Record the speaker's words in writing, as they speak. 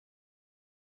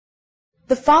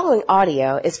The following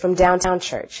audio is from Downtown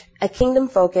Church, a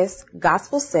kingdom-focused,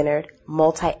 gospel-centered,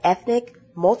 multi-ethnic,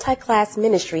 multi-class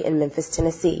ministry in Memphis,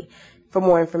 Tennessee. For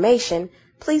more information,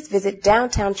 please visit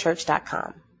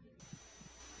downtownchurch.com.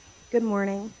 Good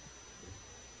morning.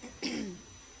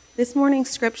 This morning's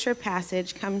scripture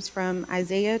passage comes from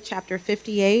Isaiah chapter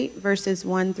 58, verses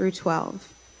 1 through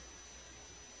 12.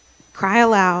 Cry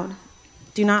aloud,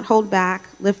 do not hold back,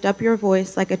 lift up your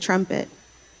voice like a trumpet.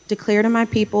 Declare to my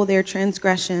people their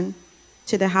transgression,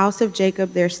 to the house of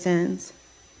Jacob their sins.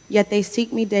 Yet they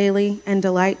seek me daily and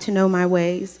delight to know my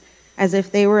ways, as if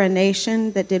they were a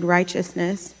nation that did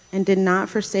righteousness and did not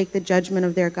forsake the judgment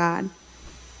of their God.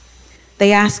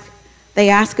 They ask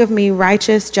of me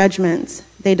righteous judgments.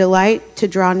 They delight to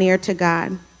draw near to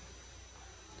God.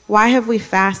 Why have we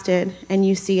fasted and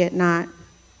you see it not?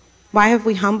 Why have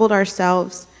we humbled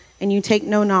ourselves and you take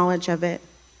no knowledge of it?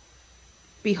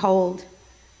 Behold,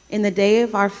 in the day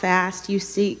of our fast, you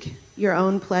seek your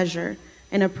own pleasure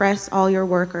and oppress all your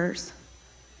workers.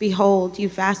 Behold, you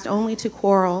fast only to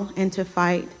quarrel and to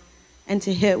fight and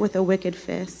to hit with a wicked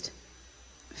fist.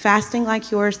 Fasting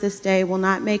like yours this day will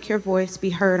not make your voice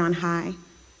be heard on high.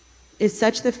 Is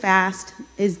such the fast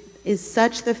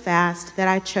that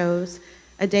I chose,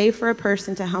 a day for a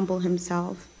person to humble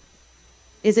himself?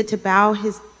 Is it to bow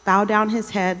down his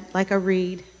head like a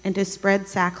reed and to spread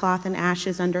sackcloth and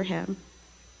ashes under him?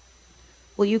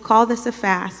 Will you call this a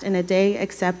fast and a day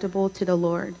acceptable to the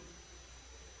Lord?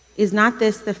 Is not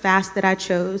this the fast that I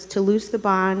chose, to loose the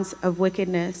bonds of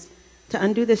wickedness, to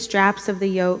undo the straps of the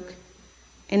yoke,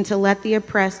 and to let the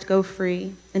oppressed go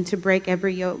free, and to break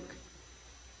every yoke?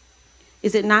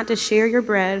 Is it not to share your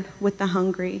bread with the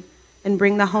hungry, and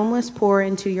bring the homeless poor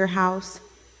into your house,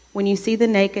 when you see the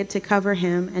naked to cover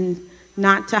him, and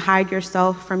not to hide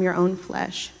yourself from your own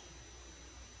flesh?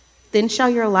 Then shall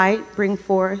your light break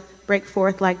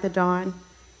forth like the dawn,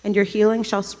 and your healing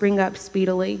shall spring up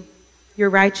speedily. Your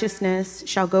righteousness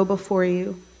shall go before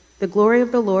you. The glory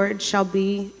of the Lord shall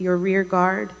be your rear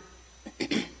guard.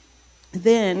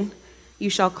 Then you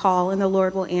shall call, and the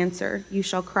Lord will answer. You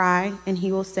shall cry, and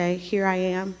he will say, here I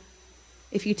am.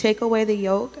 If you take away the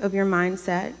yoke of your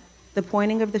mindset, the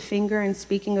pointing of the finger and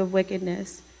speaking of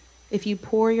wickedness, if you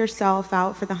pour yourself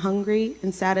out for the hungry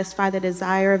and satisfy the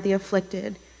desire of the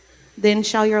afflicted, then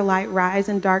shall your light rise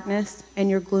in darkness, and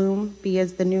your gloom be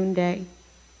as the noonday.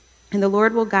 And the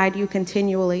Lord will guide you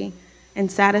continually, and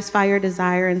satisfy your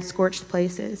desire in scorched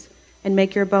places, and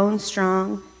make your bones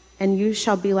strong, and you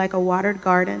shall be like a watered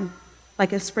garden,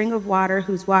 like a spring of water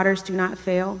whose waters do not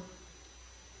fail.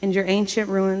 And your ancient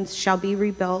ruins shall be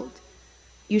rebuilt.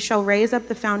 You shall raise up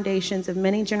the foundations of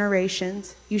many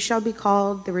generations. You shall be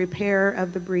called the repairer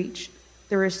of the breach,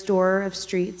 the restorer of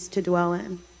streets to dwell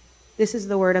in. This is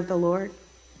the word of the Lord.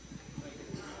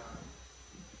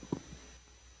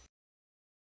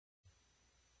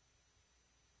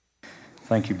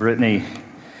 Thank you, Brittany.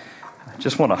 I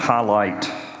just want to highlight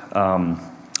an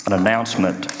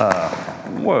announcement.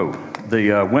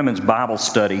 The women's Bible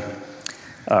study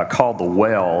called The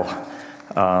Well.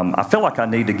 I feel like I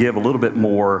need to give a little bit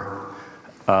more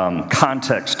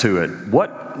context to it.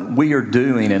 What we are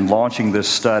doing in launching this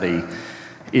study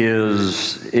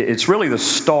it's really the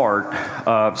start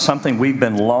of something we've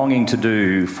been longing to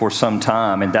do for some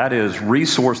time, and that is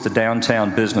resource the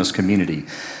downtown business community.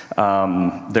 There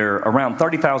are around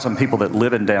 30,000 people that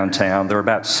live in downtown. There are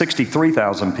about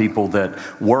 63,000 people that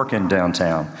work in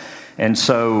downtown. And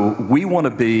so we want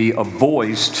to be a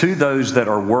voice to those that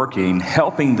are working,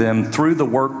 helping them through the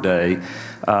workday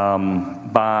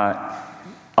by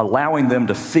allowing them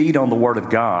to feed on the Word of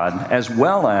God, as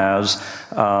well as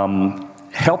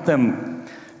help them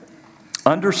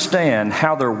understand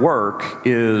how their work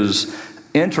is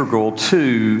integral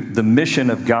to the mission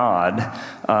of God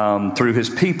through His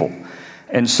people.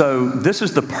 And so this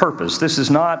is the purpose. This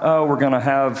is not, we're going to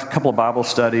have a couple of Bible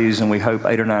studies and we hope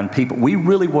 8 or 9 people. We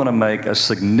really want to make a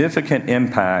significant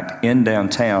impact in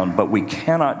downtown, but we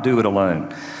cannot do it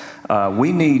alone.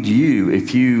 We need you,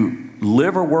 if you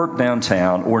live or work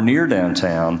downtown or near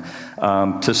downtown,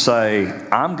 to say,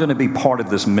 I'm going to be part of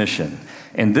this mission.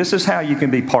 And this is how you can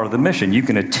be part of the mission. You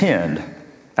can attend,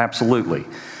 absolutely.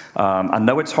 I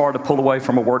know it's hard to pull away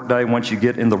from a work day once you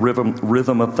get in the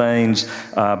rhythm of things,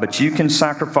 but you can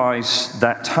sacrifice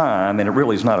that time, and it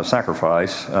really is not a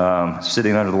sacrifice,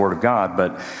 sitting under the Word of God,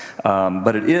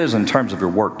 but it is in terms of your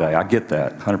work day. I get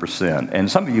that, 100%. And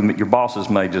some of you, your bosses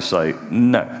may just say,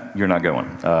 no, you're not going.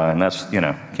 And that's,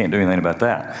 can't do anything about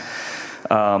that.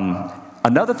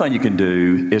 Another thing you can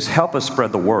do is help us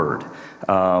spread the word.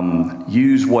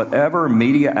 Use whatever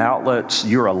media outlets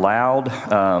you're allowed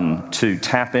to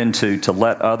tap into to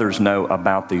let others know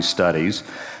about these studies.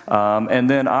 And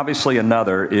then obviously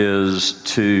another is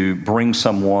to bring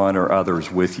someone or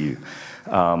others with you.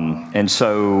 And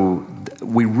so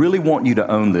we really want you to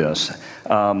own this.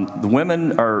 The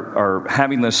women are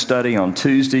having this study on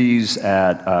Tuesdays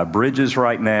at Bridges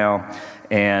right now.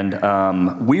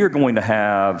 And we are going to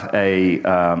have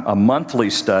a monthly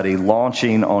study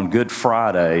launching on Good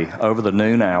Friday over the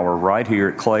noon hour right here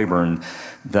at Claiborne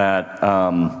that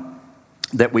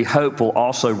we hope will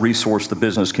also resource the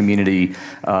business community.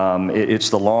 It's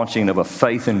the launching of a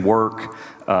Faith and Work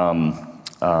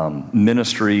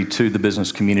ministry to the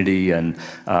business community, and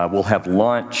we'll have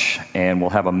lunch and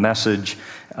we'll have a message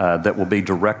that will be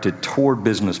directed toward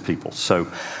business people. So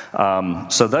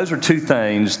those are two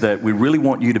things that we really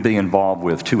want you to be involved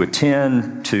with, to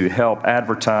attend, to help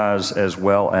advertise, as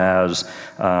well as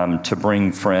to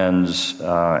bring friends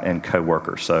and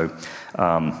coworkers. So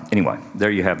anyway,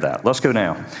 there you have that. Let's go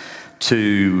now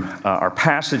to our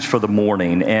passage for the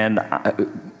morning. And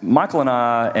Michael and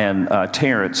I and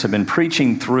Terrence have been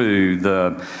preaching through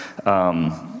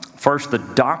first the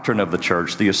doctrine of the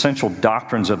church, the essential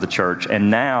doctrines of the church,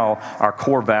 and now our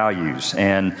core values.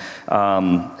 And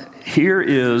here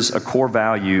is a core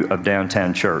value of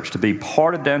Downtown Church. To be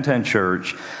part of Downtown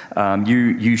Church,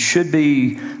 you should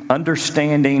be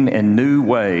understanding in new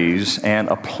ways and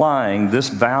applying this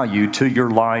value to your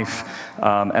life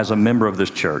as a member of this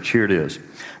church. Here it is.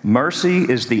 Mercy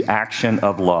is the action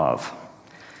of love.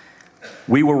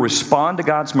 We will respond to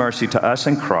God's mercy to us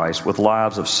in Christ with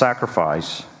lives of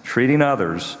sacrifice, treating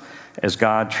others as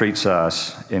God treats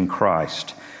us in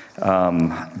Christ.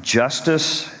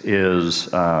 Justice is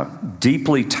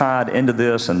deeply tied into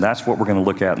this, and that's what we're going to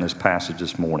look at in this passage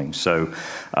this morning. So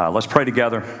let's pray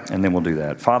together, and then we'll do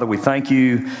that. Father, we thank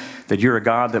you that you're a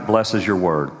God that blesses your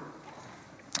word.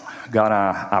 God,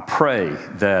 I pray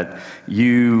that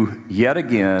you yet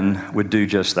again would do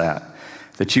just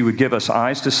that you would give us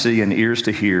eyes to see and ears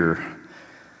to hear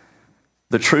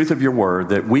the truth of your word,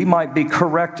 that we might be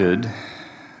corrected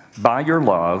by your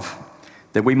love,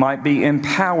 that we might be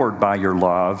empowered by your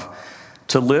love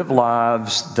to live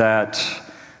lives that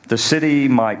the city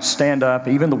might stand up,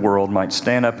 even the world might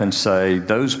stand up and say,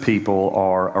 those people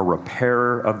are a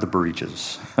repairer of the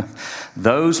breaches.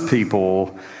 Those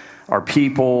people are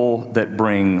people that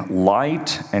bring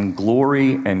light and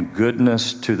glory and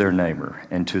goodness to their neighbor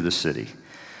and to the city.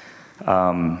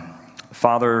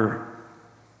 Father,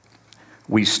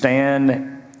 we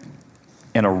stand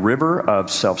in a river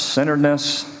of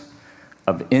self-centeredness,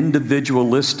 of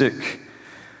individualistic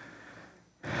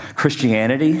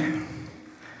Christianity.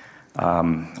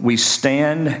 We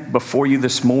stand before you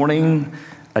this morning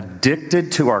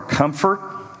addicted to our comfort,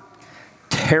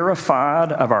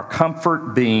 terrified of our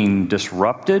comfort being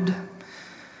disrupted.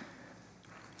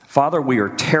 Father, we are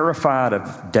terrified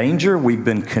of danger. We've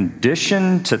been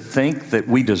conditioned to think that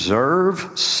we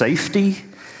deserve safety.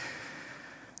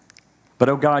 But,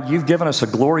 oh God, you've given us a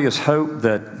glorious hope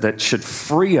that should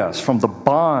free us from the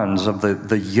bonds of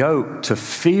the yoke to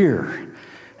fear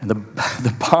and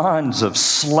the bonds of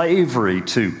slavery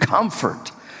to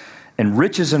comfort and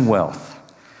riches and wealth.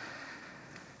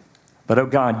 But, oh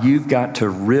God, you've got to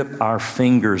rip our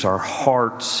fingers, our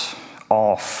hearts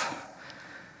off,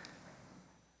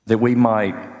 that we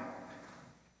might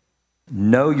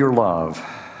know your love,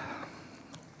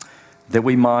 that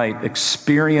we might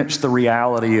experience the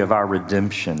reality of our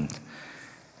redemption,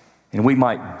 and we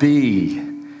might be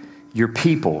your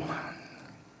people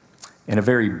in a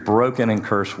very broken and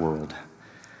cursed world.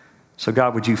 So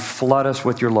God, would you flood us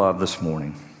with your love this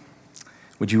morning?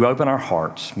 Would you open our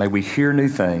hearts? May we hear new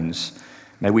things.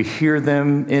 May we hear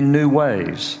them in new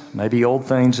ways, maybe old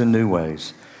things in new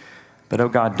ways. But, oh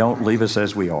God, don't leave us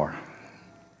as we are.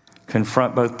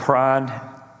 Confront both pride,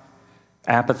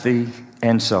 apathy,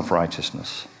 and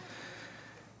self-righteousness,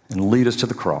 and lead us to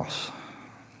the cross.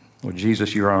 Lord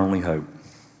Jesus, you're our only hope.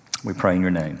 We pray in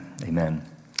your name. Amen.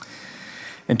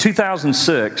 In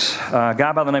 2006, a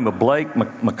guy by the name of Blake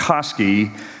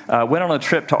McCoskey went on a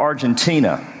trip to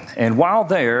Argentina. And while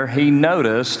there, he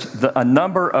noticed a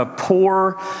number of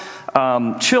poor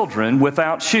children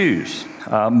without shoes.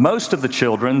 Most of the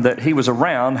children that he was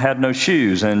around had no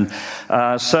shoes. And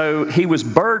so he was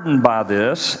burdened by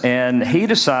this, and he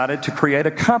decided to create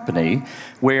a company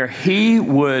where he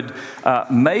would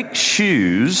make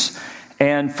shoes,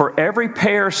 and for every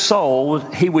pair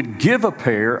sold, he would give a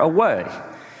pair away.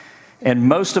 And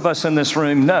most of us in this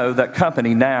room know that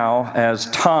company now as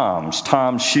Tom's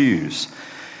Shoes.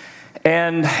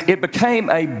 And it became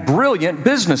a brilliant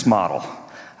business model.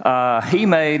 He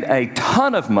made a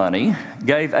ton of money,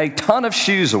 gave a ton of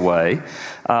shoes away,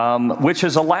 which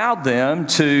has allowed them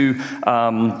to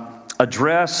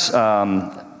address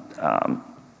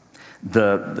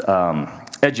the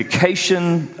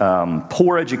education,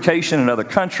 poor education in other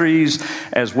countries,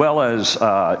 as well as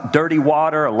dirty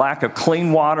water, a lack of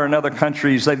clean water in other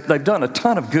countries. They've done a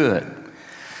ton of good.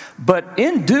 But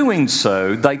in doing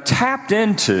so, they tapped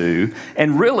into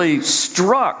and really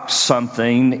struck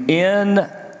something in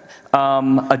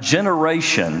a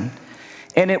generation.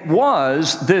 And it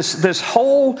was this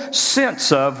whole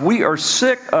sense of, we are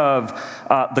sick of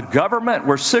the government,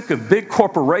 we're sick of big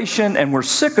corporation, and we're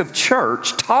sick of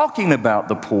church talking about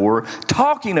the poor,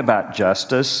 talking about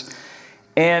justice.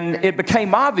 And it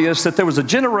became obvious that there was a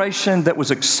generation that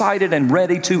was excited and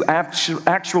ready to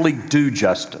actually do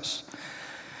justice.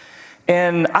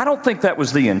 And I don't think that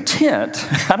was the intent.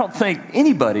 I don't think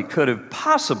anybody could have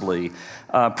possibly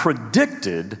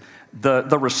predicted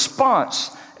the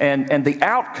response and the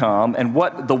outcome and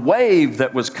what the wave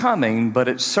that was coming, but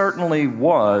it certainly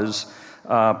was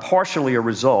partially a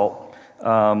result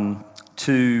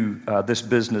to this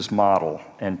business model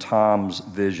and Tom's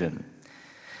vision.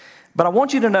 But I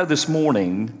want you to know this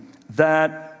morning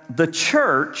that the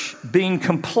church being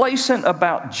complacent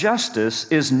about justice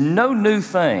is no new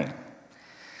thing.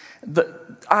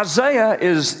 Isaiah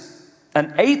is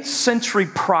an 8th century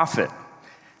prophet.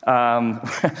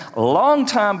 A long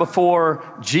time before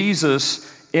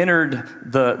Jesus entered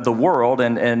the world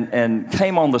and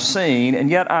came on the scene, and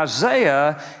yet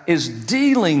Isaiah is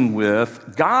dealing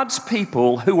with God's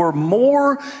people who are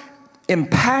more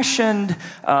impassioned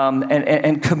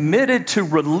and committed to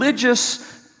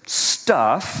religious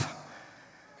stuff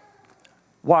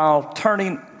while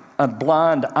turning a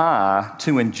blind eye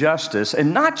to injustice,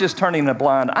 and not just turning a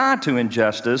blind eye to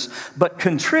injustice, but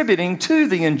contributing to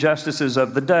the injustices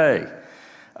of the day.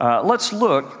 Let's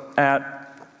look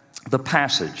at the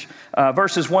passage.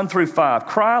 Verses 1 through 5.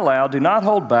 Cry aloud, do not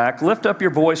hold back, lift up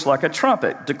your voice like a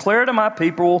trumpet. Declare to my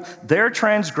people their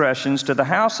transgressions, to the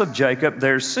house of Jacob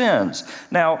their sins.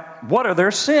 Now, what are their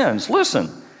sins?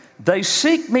 Listen, they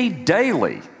seek me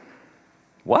daily.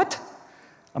 What?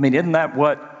 I mean, isn't that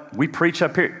what we preach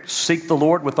up here? Seek the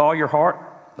Lord with all your heart.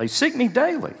 They seek me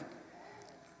daily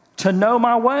to know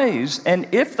my ways. And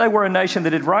if they were a nation that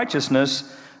did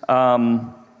righteousness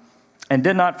and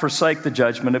did not forsake the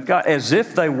judgment of God, as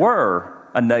if they were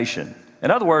a nation. In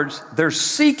other words, they're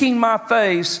seeking my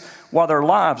face while their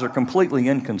lives are completely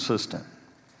inconsistent.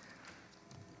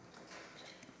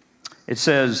 It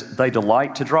says they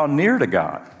delight to draw near to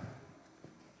God.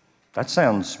 That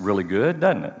sounds really good,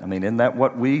 doesn't it? I mean, isn't that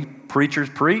what we preachers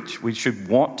preach? We should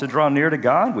want to draw near to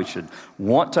God. We should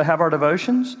want to have our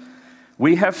devotions.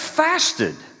 We have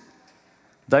fasted.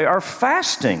 They are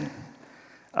fasting.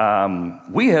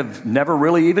 We have never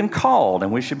really even called,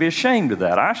 and we should be ashamed of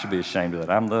that. I should be ashamed of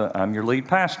that. I'm your lead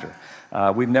pastor.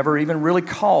 We've never even really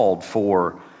called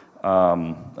for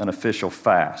an official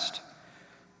fast.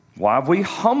 Why have we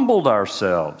humbled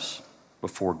ourselves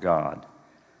before God?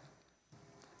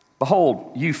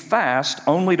 Behold, you fast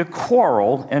only to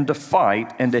quarrel and to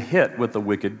fight and to hit with the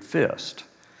wicked fist.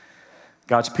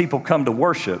 God's people come to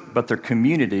worship, but their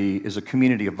community is a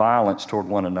community of violence toward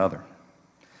one another.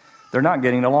 They're not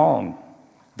getting along.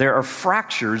 There are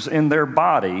fractures in their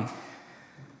body,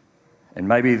 and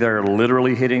maybe they're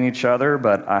literally hitting each other,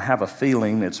 but I have a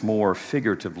feeling it's more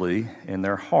figuratively in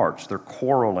their hearts. They're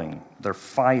quarreling. They're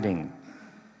fighting.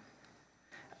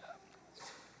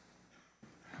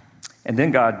 And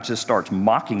then God just starts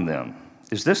mocking them.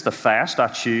 Is this the fast I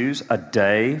choose, a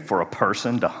day for a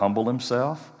person to humble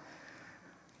himself?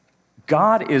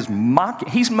 God is mocking.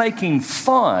 He's making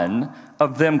fun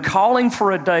of them calling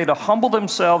for a day to humble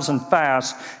themselves and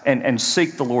fast and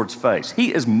seek the Lord's face.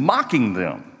 He is mocking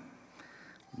them.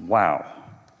 Wow.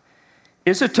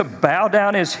 Is it to bow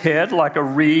down his head like a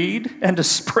reed and to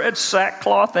spread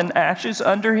sackcloth and ashes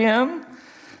under him?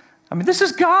 I mean, this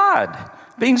is God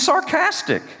being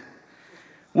sarcastic.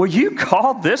 Will you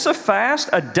call this a fast,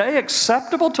 a day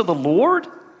acceptable to the Lord?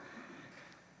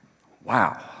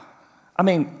 Wow. I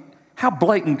mean, how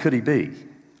blatant could he be?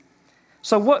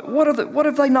 So what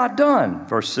have they not done?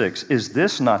 Verse 6, is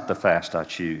this not the fast I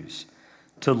choose?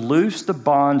 To loose the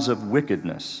bonds of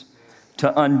wickedness,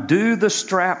 to undo the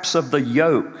straps of the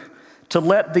yoke, to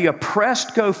let the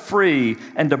oppressed go free,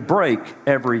 and to break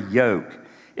every yoke.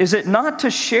 Is it not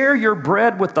to share your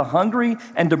bread with the hungry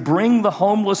and to bring the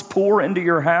homeless poor into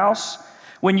your house?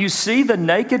 When you see the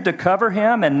naked, to cover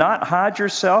him and not hide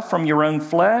yourself from your own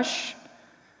flesh?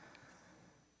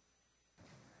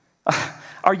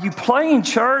 Are you playing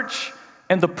church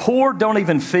and the poor don't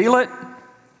even feel it?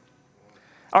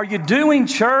 Are you doing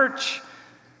church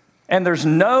and there's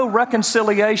no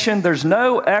reconciliation, there's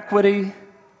no equity,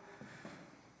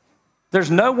 there's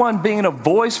no one being a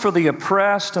voice for the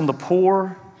oppressed and the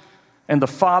poor and the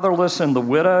fatherless and the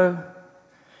widow?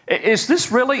 Is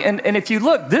this really, and if you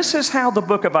look, this is how the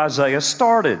book of Isaiah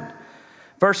started.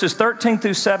 Verses 13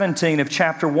 through 17 of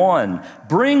chapter 1.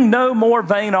 Bring no more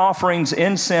vain offerings,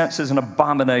 incense is an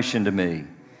abomination to me.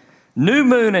 New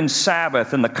moon and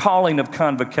Sabbath and the calling of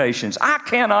convocations. I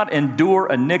cannot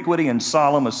endure iniquity and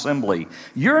solemn assembly.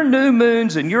 Your new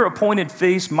moons and your appointed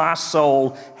feasts my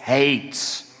soul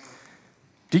hates.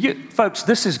 Folks,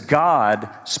 this is God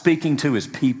speaking to his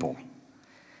people.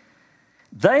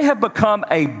 They have become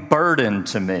a burden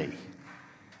to me.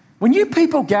 When you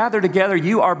people gather together,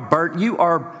 you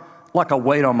are like a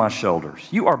weight on my shoulders.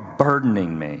 You are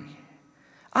burdening me.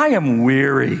 I am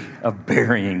weary of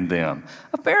burying them.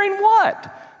 Of burying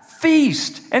what?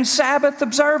 Feast and Sabbath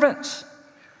observance.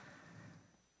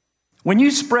 When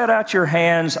you spread out your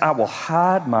hands, I will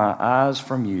hide my eyes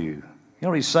from you. You know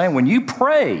what he's saying? When you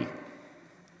pray,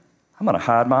 I'm going to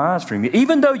hide my eyes from you.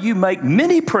 Even though you make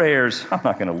many prayers, I'm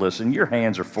not going to listen. Your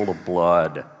hands are full of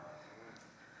blood.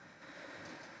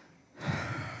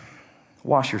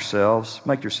 Wash yourselves,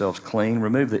 make yourselves clean,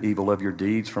 remove the evil of your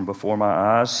deeds from before my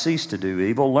eyes, cease to do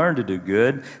evil, learn to do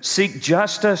good, seek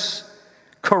justice,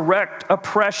 correct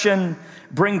oppression,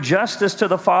 bring justice to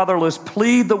the fatherless,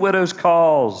 plead the widow's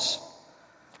cause.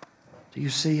 Do you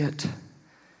see it?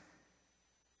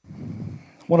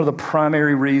 One of the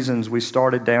primary reasons we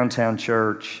started Downtown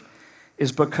Church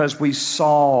is because we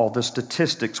saw the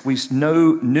statistics. We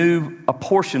knew a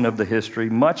portion of the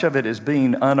history. Much of it is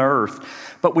being unearthed.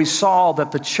 But we saw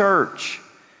that the church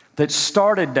that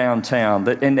started downtown,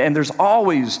 and there's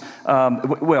always,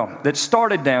 that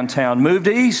started downtown, moved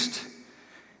east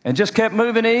and just kept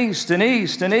moving east and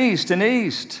east and east and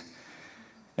east.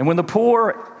 And when the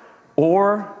poor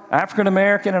or African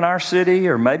American in our city,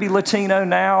 or maybe Latino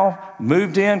now,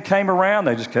 moved in, came around,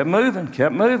 they just kept moving,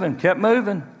 kept moving, kept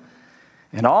moving.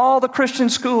 And all the Christian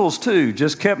schools, too,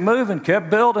 just kept moving, kept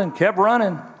building, kept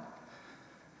running.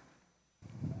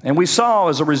 And we saw,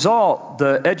 as a result,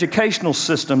 the educational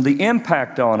system, the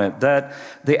impact on it, that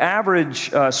the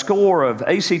average score of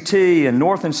ACT in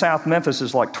North and South Memphis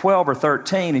is like 12 or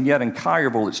 13, and yet in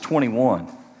Collierville it's 21.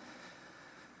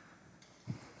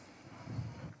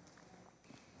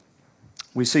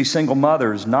 We see single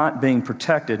mothers not being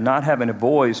protected, not having a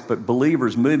voice, but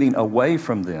believers moving away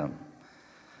from them.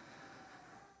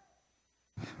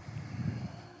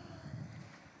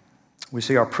 We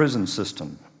see our prison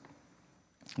system,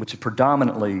 which is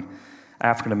predominantly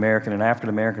African American, and African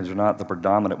Americans are not the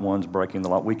predominant ones breaking the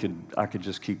law. I could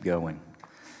just keep going.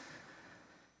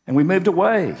 And we moved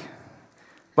away.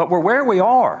 But we're where we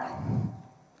are.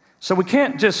 So we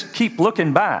can't just keep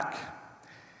looking back.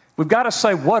 We've got to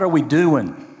say, what are we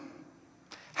doing?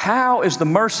 How is the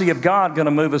mercy of God going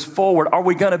to move us forward? Are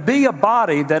we going to be a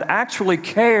body that actually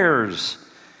cares,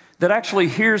 that actually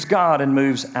hears God and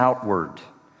moves outward?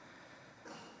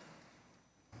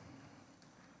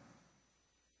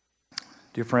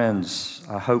 Dear friends,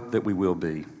 I hope that we will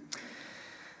be.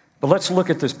 But let's look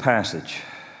at this passage.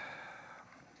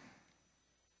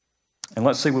 And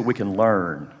let's see what we can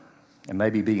learn and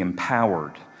maybe be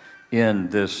empowered in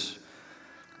this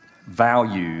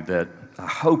value that I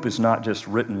hope is not just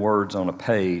written words on a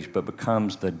page, but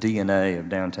becomes the DNA of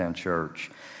Downtown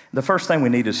Church. The first thing we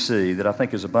need to see that I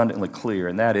think is abundantly clear,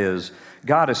 and that is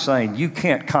God is saying, you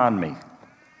can't con me.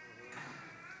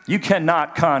 You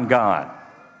cannot con God.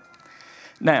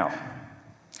 Now,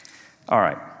 all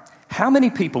right, how many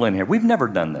people in here, we've never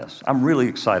done this. I'm really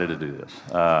excited to do this.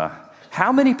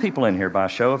 How many people in here, by a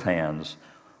show of hands,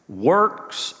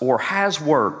 works or has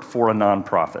worked for a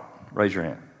nonprofit? Raise your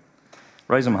hand.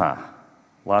 Raise them high.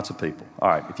 Lots of people. All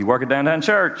right, if you work at Downtown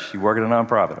Church, you work at a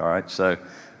nonprofit. All right, so,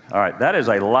 all right, that is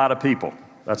a lot of people.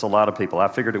 That's a lot of people. I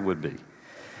figured it would be.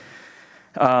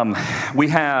 We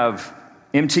have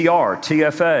MTR,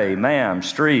 TFA, MAM,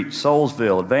 Street,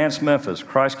 Soulsville, Advanced Memphis,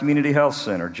 Christ Community Health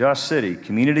Center, Just City,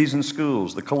 Communities and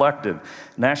Schools, The Collective,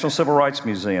 National Civil Rights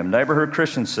Museum, Neighborhood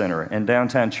Christian Center, and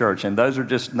Downtown Church. And those are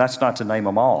just, that's not to name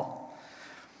them all.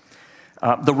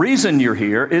 The reason you're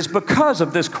here is because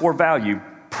of this core value,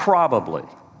 probably.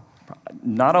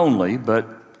 Not only, but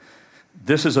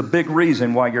this is a big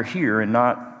reason why you're here and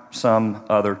not some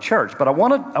other church. But I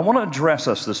want to address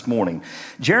us this morning.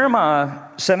 Jeremiah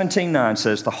 17:9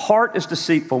 says, the heart is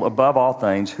deceitful above all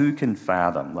things. Who can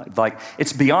fathom? Like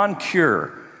it's beyond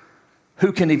cure.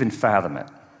 Who can even fathom it?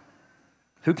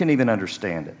 Who can even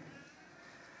understand it?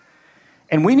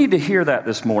 And we need to hear that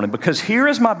this morning, because here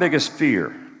is my biggest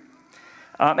fear.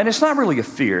 And it's not really a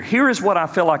fear. Here is what I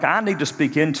feel like I need to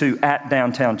speak into at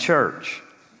Downtown Church.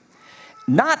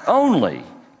 Not only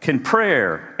can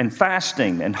prayer and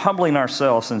fasting and humbling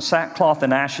ourselves in sackcloth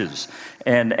and ashes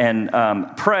and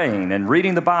praying and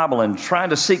reading the Bible and trying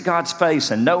to seek God's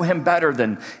face and know Him better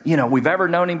than we've ever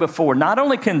known Him before. Not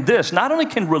only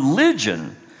can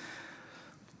religion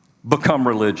become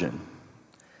religion,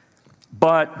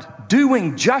 but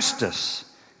doing justice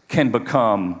can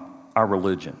become our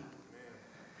religion.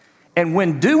 And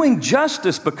when doing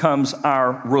justice becomes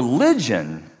our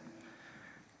religion,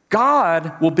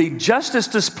 God will be just as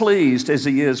displeased as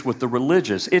He is with the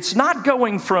religious. It's not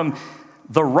going from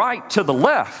the right to the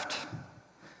left.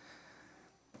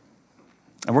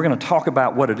 And we're going to talk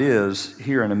about what it is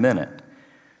here in a minute.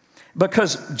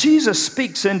 Because Jesus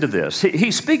speaks into this.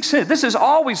 He speaks in. This is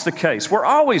always the case. We're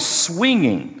always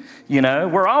swinging.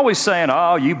 We're always saying,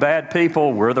 oh, you bad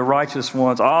people, we're the righteous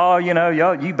ones. Oh,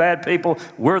 you bad people,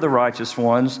 we're the righteous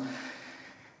ones.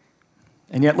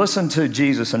 And yet listen to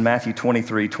Jesus in Matthew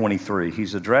 23:23.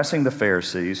 He's addressing the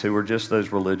Pharisees, who were just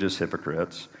those religious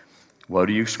hypocrites. Woe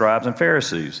to you, scribes and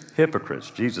Pharisees, hypocrites.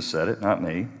 Jesus said it, not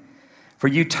me. For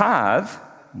you tithe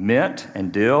mint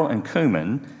and dill and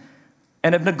cumin,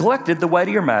 and have neglected the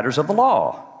weightier matters of the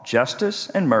law, justice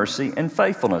and mercy and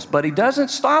faithfulness. But He doesn't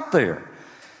stop there.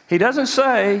 He doesn't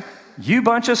say, you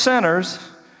bunch of sinners,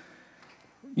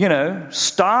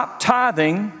 stop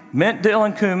tithing, mint, dill,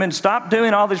 and cumin, stop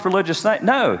doing all these religious things.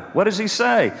 No, what does He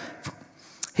say?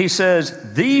 He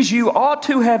says, these you ought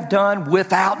to have done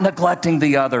without neglecting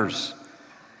the others.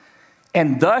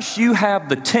 And thus you have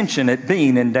the tension at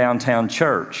being in Downtown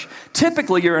Church.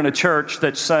 Typically you're in a church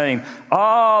that's saying,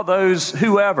 oh, those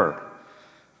whoever,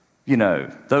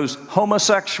 those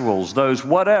homosexuals, those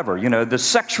whatever, the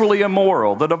sexually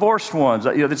immoral, the divorced ones.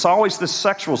 It's always this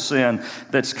sexual sin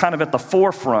that's kind of at the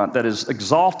forefront, that is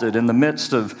exalted in the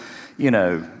midst of,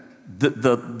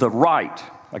 the right.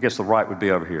 I guess the right would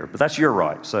be over here, but that's your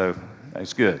right, so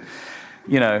it's good.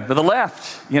 But the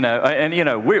left,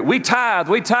 we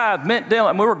tithe, mint, dill,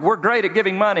 and we're great at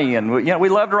giving money, and we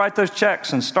love to write those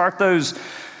checks and start those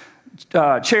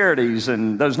charities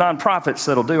and those nonprofits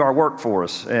that'll do our work for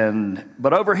us.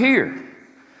 But over here,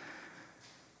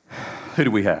 who do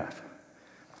we have?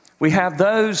 We have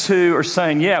those who are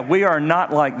saying, yeah, we are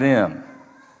not like them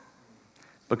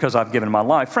because I've given my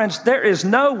life. Friends, there is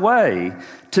no way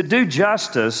to do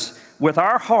justice with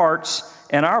our hearts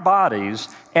and our bodies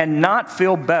and not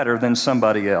feel better than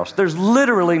somebody else. There's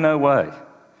literally no way,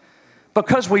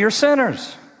 because we are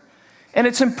sinners. And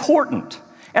it's important.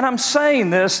 And I'm saying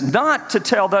this not to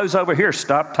tell those over here,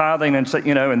 stop tithing and say,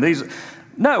 and these.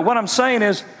 No, what I'm saying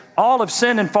is all have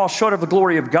sinned and fall short of the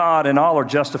glory of God, and all are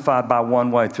justified by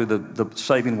one way, through the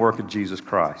saving work of Jesus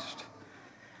Christ.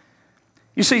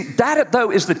 You see, that, though,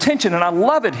 is the tension, and I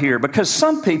love it here, because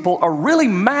some people are really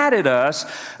mad at us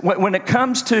when it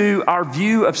comes to our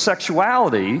view of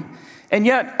sexuality, and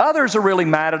yet others are really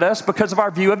mad at us because of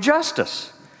our view of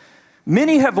justice.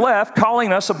 Many have left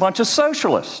calling us a bunch of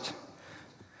socialists.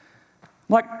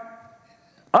 Like,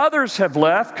 others have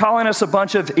left calling us a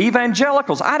bunch of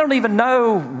evangelicals. I don't even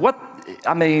know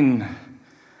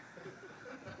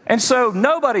And so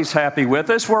nobody's happy with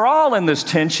us. We're all in this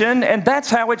tension, and that's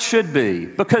how it should be.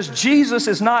 Because Jesus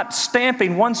is not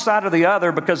stamping one side or the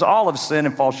other, because all have sinned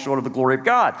and fall short of the glory of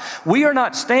God. We are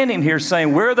not standing here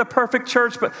saying we're the perfect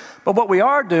church, but what we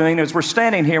are doing is we're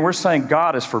standing here, we're saying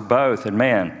God is for both. And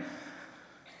man,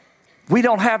 we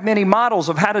don't have many models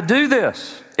of how to do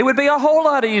this. It would be a whole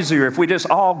lot easier if we just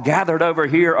all gathered over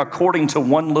here according to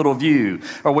one little view,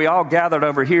 or we all gathered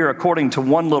over here according to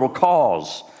one little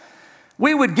cause.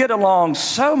 We would get along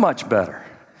so much better.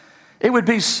 It would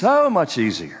be so much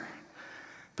easier.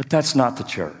 But that's not the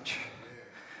church.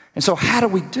 And so how do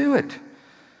we do it?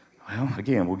 Well,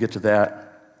 again, we'll get to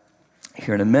that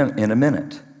here in a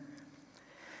minute.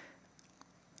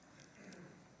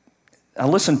 I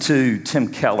listened to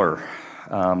Tim Keller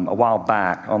a while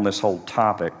back on this whole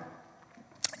topic,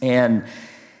 and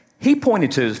he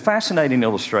pointed to a fascinating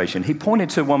illustration. He pointed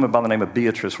to a woman by the name of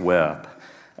Beatrice Webb.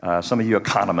 Some of you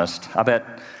economists, I bet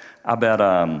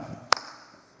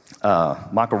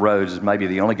Michael Rhodes is maybe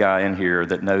the only guy in here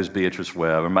that knows Beatrice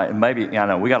Webb. Or maybe, I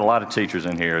know, we got a lot of teachers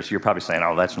in here, so you're probably saying,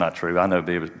 oh, that's not true. I know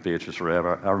Beatrice Webb.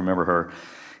 I remember her.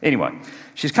 Anyway,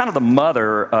 she's kind of the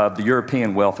mother of the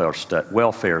European welfare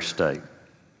state.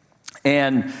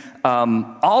 And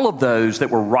all of those that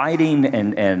were writing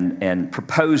and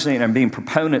proposing and being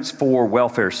proponents for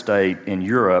welfare state in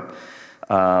Europe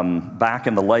back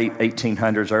in the late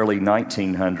 1800s, early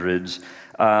 1900s,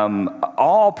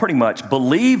 all pretty much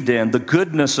believed in the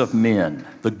goodness of men,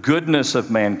 the goodness of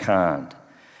mankind.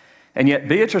 And yet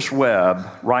Beatrice Webb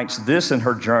writes this in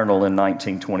her journal in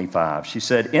 1925. She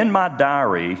said, "In my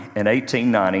diary in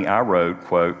 1890, I wrote,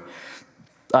 quote,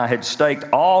 I had staked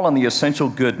all on the essential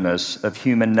goodness of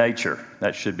human nature."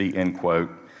 That should be end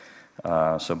quote,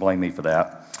 so blame me for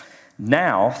that.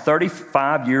 Now,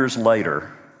 35 years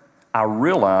later, I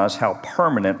realize how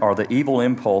permanent are the evil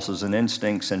impulses and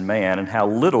instincts in man and how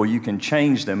little you can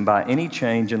change them by any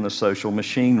change in the social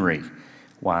machinery.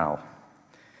 Wow.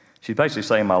 She's basically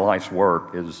saying my life's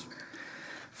work is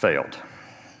failed.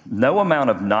 No amount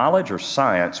of knowledge or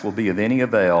science will be of any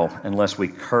avail unless we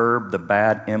curb the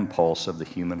bad impulse of the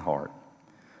human heart.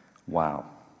 Wow.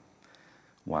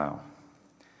 Wow.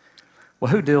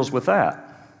 Well, who deals with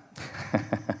that?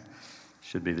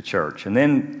 Should be the church. And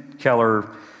then Keller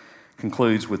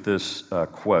concludes with this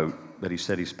quote that he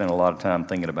said he spent a lot of time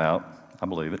thinking about. I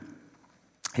believe it.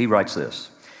 He writes this: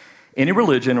 "Any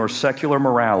religion or secular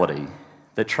morality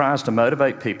that tries to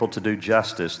motivate people to do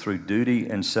justice through duty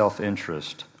and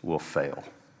self-interest will fail."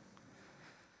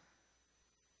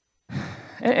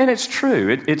 And it's true.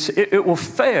 It will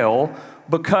fail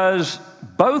because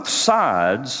both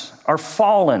sides are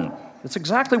fallen. It's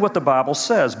exactly what the Bible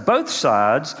says. Both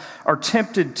sides are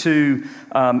tempted to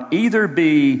either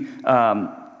be,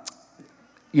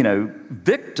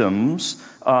 victims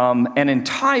and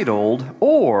entitled,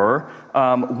 or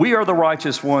we are the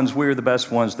righteous ones, we are the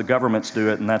best ones, the governments do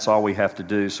it, and that's all we have to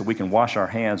do, so we can wash our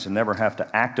hands and never have to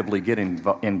actively get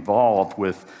involved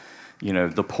with,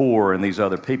 the poor and these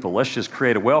other people. Let's just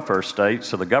create a welfare state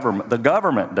so the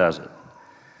government does it.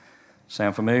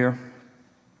 Sound familiar?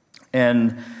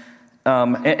 And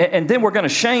then we're going to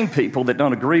shame people that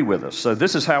don't agree with us. So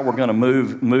this is how we're going to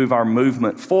move our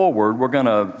movement forward. We're going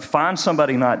to find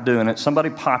somebody not doing it, somebody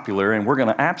popular, and we're going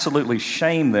to absolutely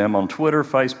shame them on Twitter,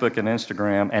 Facebook, and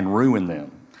Instagram and ruin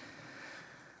them.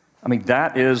 I mean,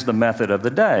 that is the method of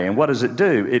the day. And what does it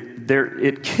do?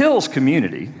 It kills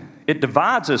community. It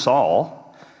divides us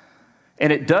all.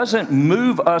 And it doesn't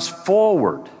move us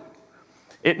forward.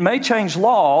 It may change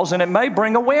laws, and it may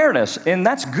bring awareness, and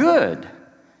that's good.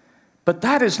 But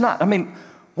that is not,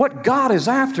 what God is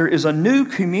after is a new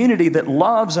community that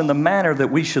loves in the manner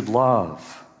that we should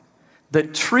love,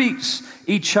 that treats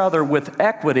each other with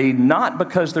equity, not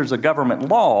because there's a government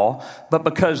law, but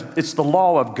because it's the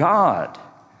law of God,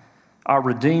 our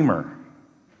Redeemer.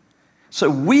 So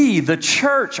we, the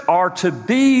church, are to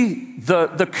be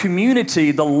the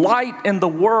community, the light in the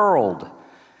world,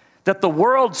 that the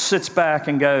world sits back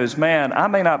and goes, man, I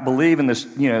may not believe in this,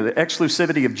 the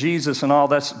exclusivity of Jesus and all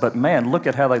that, but man, look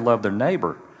at how they love their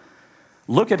neighbor.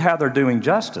 Look at how they're doing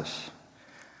justice.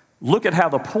 Look at how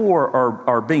the poor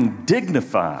are being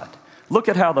dignified. Look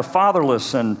at how the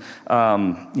fatherless and,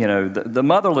 the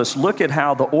motherless, look at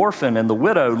how the orphan and the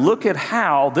widow, look at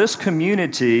how this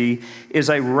community is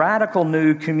a radical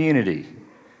new community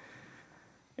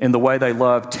in the way they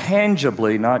love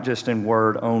tangibly, not just in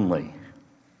word only.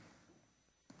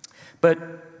 But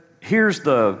here's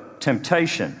the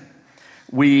temptation.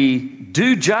 We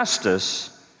do justice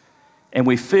and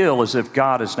we feel as if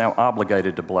God is now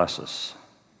obligated to bless us.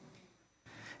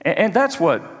 And that's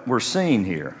what we're seeing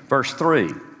here. Verse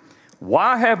 3,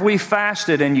 "Why have we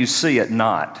fasted and you see it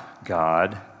not,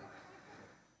 God?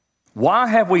 Why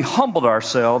have we humbled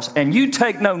ourselves and you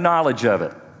take no knowledge of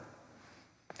it?"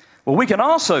 Well, we can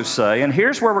also say, and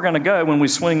here's where we're going to go when we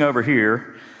swing over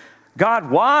here,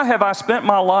 God, why have I spent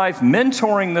my life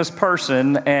mentoring this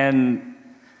person, and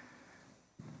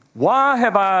why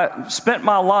have I spent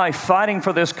my life fighting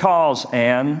for this cause,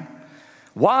 Anne?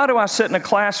 Why do I sit in a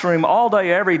classroom all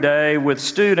day, every day with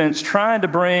students trying to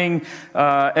bring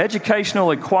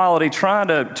educational equality, trying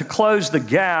to close the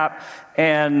gap,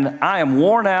 and I am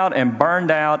worn out and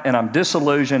burned out, and I'm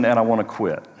disillusioned, and I want to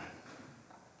quit?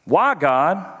 Why,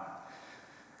 God?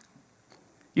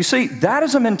 You see, that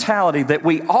is a mentality that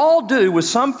we all do with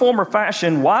some form or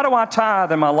fashion. Why do I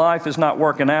tithe and my life is not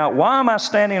working out? Why am I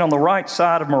standing on the right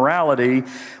side of morality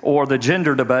or the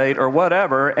gender debate or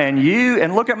whatever?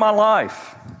 And look at my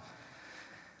life.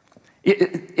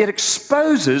 It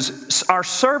exposes our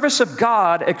service of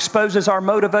God, exposes our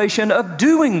motivation of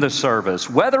doing the service,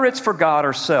 whether it's for God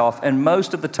or self, and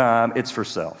most of the time it's for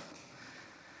self.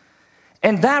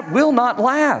 And that will not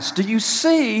last. Do you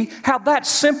see how that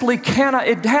simply cannot,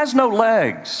 it has no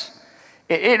legs.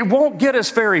 It won't get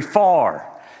us very far.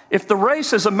 If the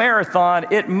race is a marathon,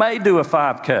 it may do a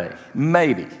 5K,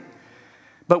 maybe.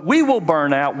 But we will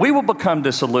burn out, we will become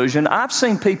disillusioned. I've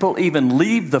seen people even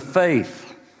leave the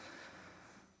faith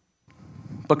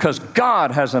because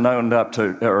God hasn't owned up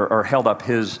to or held up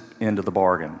his end of the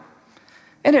bargain.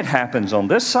 And it happens on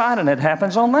this side and it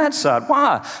happens on that side.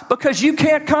 Why? Because you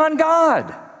can't con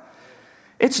God.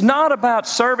 It's not about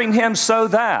serving him so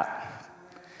that.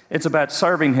 It's about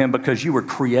serving him because you were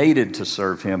created to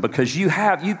serve him, because you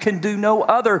can do no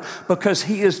other, because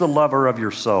he is the lover of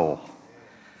your soul.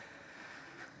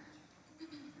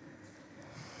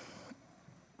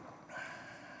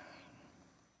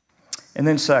 And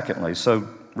then secondly, so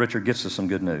Richard gets us some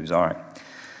good news. All right.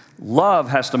 Love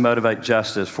has to motivate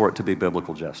justice for it to be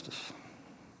biblical justice.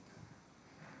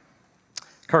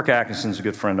 Kirk Atkinson's a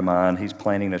good friend of mine. He's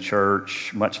planting a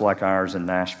church much like ours in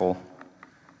Nashville.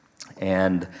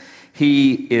 And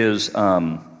he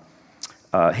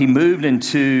moved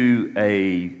into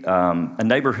a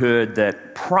neighborhood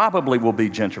that probably will be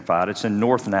gentrified. It's in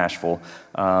North Nashville,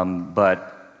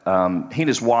 but he and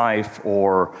his wife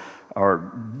are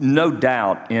no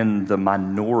doubt in the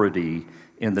minority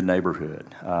in the neighborhood.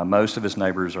 Most of his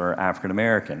neighbors are African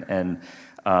American, and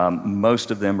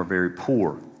most of them are very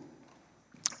poor.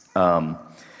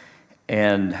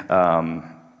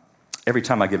 Every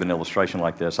time I give an illustration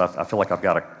like this, I feel like I've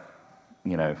got to,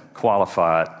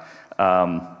 qualify it.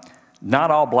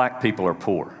 Not all black people are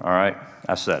poor, all right?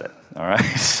 I said it, all right?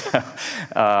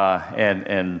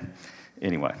 And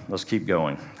anyway, let's keep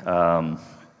going.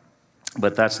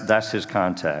 But that's his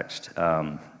context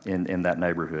in that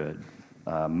neighborhood.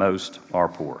 Most are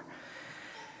poor.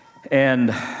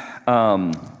 And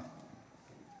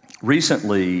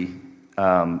recently,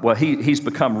 he's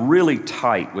become really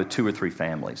tight with 2 or 3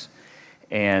 families.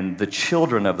 And the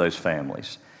children of those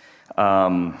families,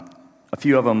 a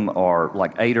few of them are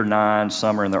like 8 or 9,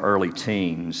 some are in their early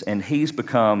teens, and he's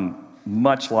become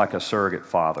much like a surrogate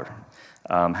father.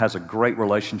 Has a great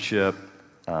relationship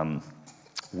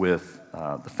with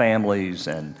the families,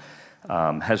 and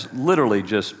has literally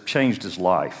just changed his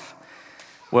life.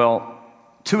 Well,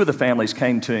 2 of the families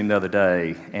came to him the other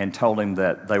day and told him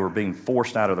that they were being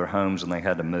forced out of their homes and they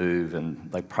had to move, and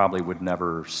they probably would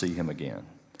never see him again.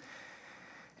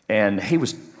 And he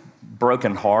was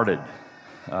brokenhearted.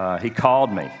 He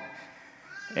called me,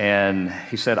 and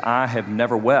he said, I have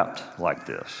never wept like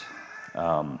this.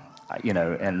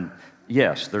 And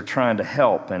yes, they're trying to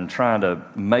help and trying to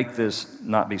make this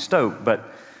not be stoked, but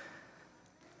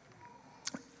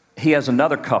he has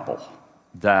another couple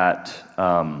that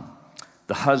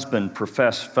the husband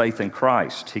professed faith in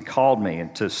Christ. He called me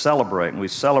to celebrate, and we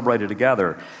celebrated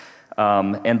together.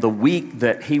 And the week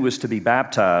that he was to be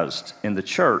baptized in the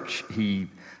church, he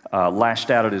lashed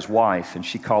out at his wife, and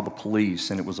she called the police,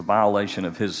 and it was a violation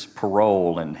of his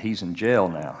parole, and he's in jail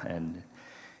now. And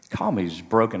he called me, he's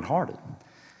brokenhearted.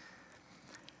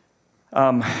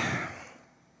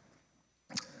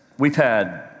 We've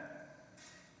had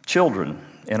children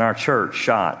in our church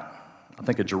shot. I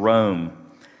think of Jerome,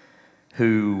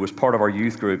 who was part of our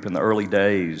youth group in the early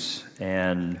days,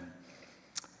 and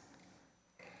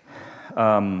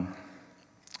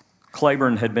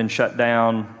Claiborne had been shut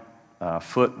down.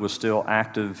 Foote was still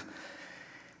active,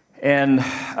 and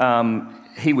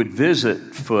he would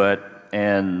visit Foote,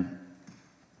 and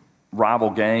rival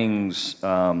gangs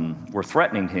were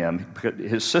threatening him.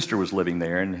 His sister was living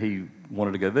there, and he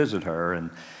wanted to go visit her,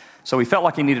 and so he felt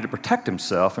like he needed to protect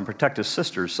himself and protect his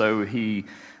sister. So he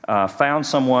found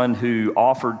someone who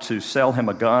offered to sell him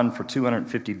a gun for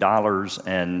 $250,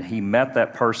 and he met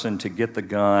that person to get the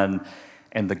gun,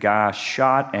 and the guy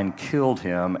shot and killed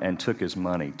him and took his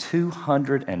money.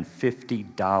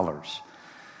 $250.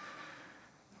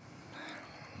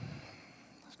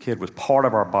 This kid was part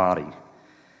of our body.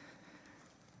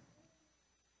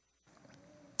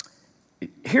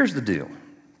 Here's the deal.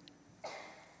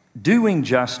 Doing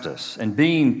justice and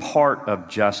being part of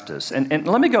justice, and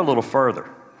let me go a little further.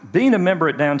 Being a member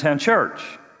at Downtown Church,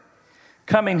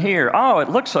 coming here, oh, it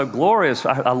looks so glorious.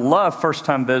 I love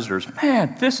first-time visitors.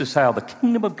 Man, this is how the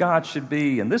kingdom of God should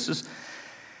be, and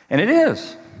it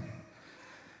is.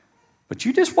 But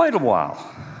you just wait a while.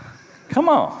 Come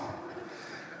on.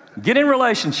 Get in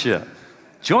relationship.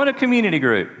 Join a community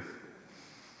group.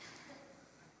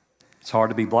 It's hard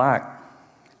to be black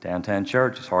at Downtown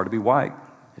Church. It's hard to be white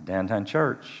at Downtown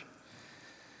Church.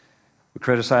 We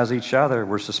criticize each other.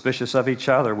 We're suspicious of each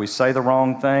other. We say the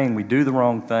wrong thing. We do the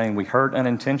wrong thing. We hurt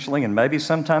unintentionally and maybe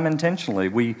sometime intentionally.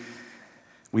 We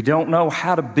don't know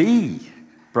how to be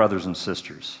brothers and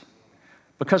sisters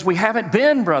because we haven't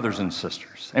been brothers and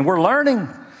sisters. And we're learning.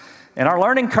 And our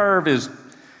learning curve is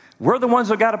we're the ones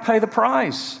that got to pay the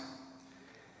price.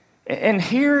 And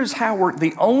here's how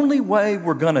the only way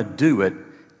we're going to do it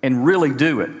and really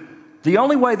do it. The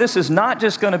only way this is not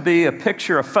just going to be a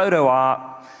picture, a photo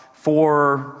op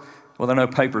for Well, there are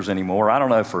no papers anymore. I don't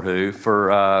know for who, for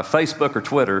Facebook or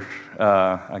Twitter,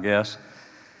 I guess,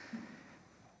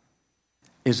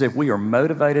 is if we are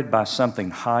motivated by something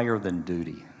higher than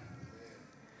duty.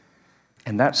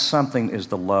 And that something is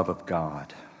the love of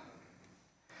God.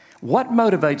 What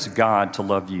motivates God to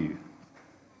love you?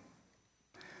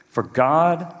 For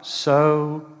God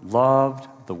so loved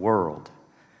the world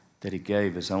that he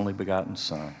gave his only begotten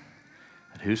Son,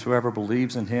 that whosoever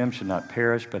believes in him should not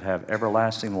perish but have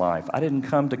everlasting life. I didn't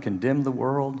come to condemn the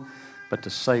world, but to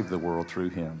save the world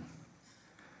through him.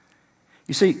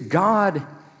 You see, God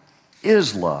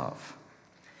is love.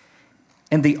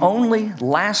 And the only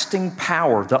lasting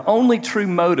power, the only true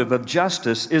motive of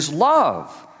justice is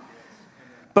love.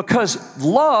 Because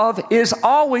love is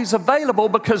always available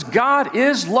because God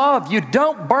is love. You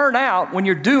don't burn out when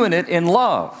you're doing it in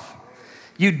love.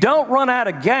 You don't run out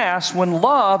of gas when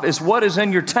love is what is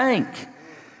in your tank.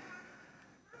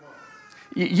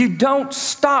 You don't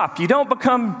stop. You don't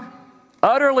become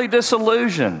utterly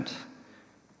disillusioned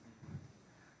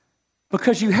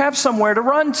because you have somewhere to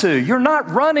run to. You're not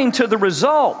running to the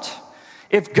result.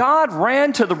 If God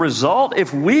ran to the result,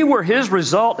 if we were his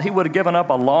result, he would have given up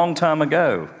a long time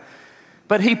ago.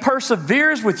 But he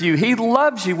perseveres with you. He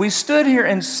loves you. We stood here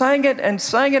and sang it and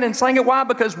sang it and sang it. Why?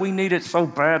 Because we need it so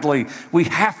badly. We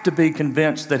have to be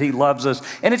convinced that he loves us.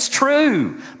 And it's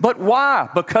true. But why?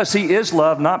 Because he is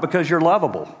love, not because you're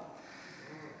lovable.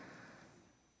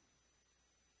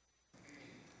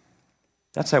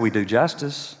 That's how we do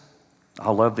justice.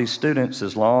 I'll love these students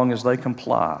as long as they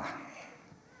comply.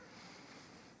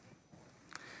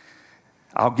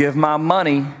 I'll give my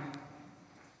money.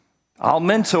 I'll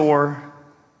mentor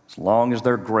as long as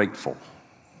they're grateful.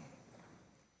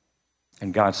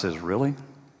 And God says, really?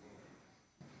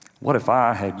 What if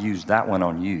I had used that one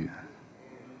on you?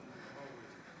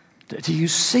 Do you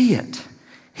see it?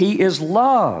 He is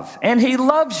love, and he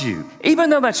loves you. Even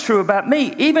though that's true about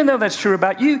me, even though that's true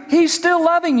about you, he's still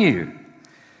loving you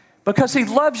because he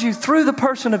loves you through the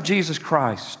person of Jesus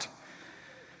Christ.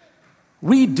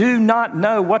 We do not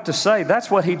know what to say. That's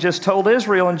what he just told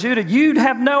Israel and Judah. You'd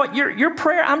have your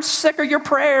prayer. I'm sick of your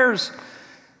prayers.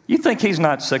 You think he's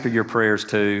not sick of your prayers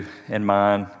too and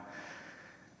mine.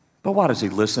 But why does he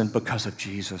listen? Because of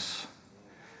Jesus.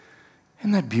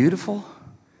 Isn't that beautiful?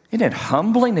 Isn't it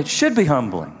humbling? It should be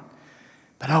humbling.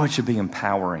 But it should be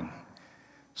empowering.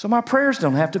 So my prayers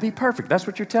don't have to be perfect. That's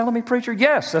what you're telling me, preacher?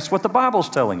 Yes, that's what the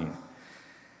Bible's telling you.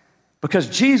 Because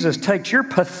Jesus takes your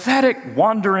pathetic,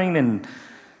 wandering, and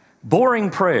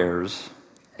boring prayers,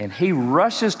 and he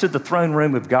rushes to the throne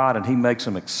room of God, and he makes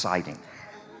them exciting.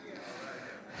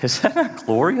 Is that not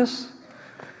glorious?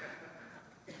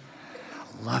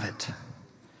 I love it.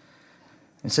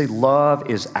 And see, love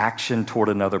is action toward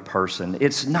another person.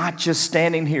 It's not just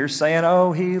standing here saying,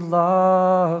 oh, he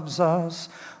loves us.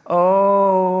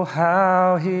 Oh,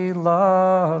 how he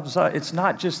loves us. It's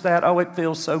not just that, oh, it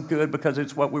feels so good because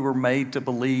it's what we were made to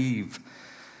believe.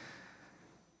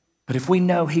 But if we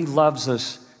know he loves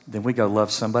us, then we go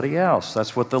love somebody else.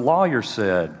 That's what the lawyer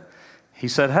said. He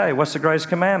said, hey, what's the greatest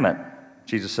commandment?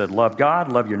 Jesus said, love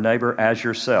God, love your neighbor as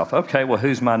yourself. Okay, well,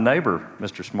 who's my neighbor,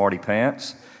 Mr. Smarty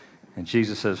Pants? And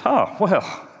Jesus says, oh,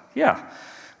 well, yeah.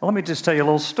 Well, let me just tell you a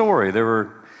little story.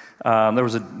 There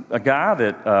was a guy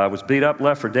that was beat up,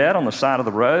 left for dead on the side of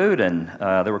the road, and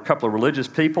there were a couple of religious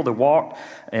people that walked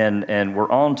and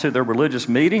were on to their religious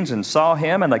meetings and saw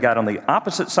him, and they got on the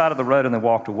opposite side of the road and they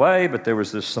walked away, but there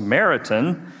was this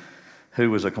Samaritan who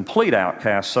was a complete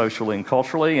outcast socially and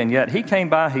culturally, and yet he came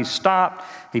by, he stopped,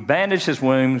 he bandaged his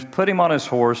wounds, put him on his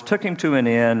horse, took him to an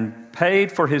inn, paid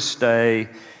for his stay,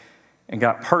 and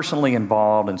got personally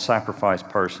involved and sacrificed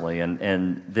personally.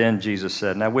 And then Jesus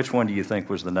said, now which one do you think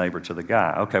was the neighbor to the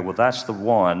guy? Okay, well, that's the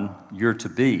one you're to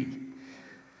be.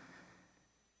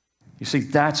 You see,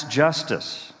 that's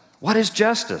justice. What is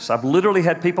justice? I've literally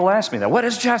had people ask me that. What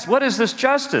is this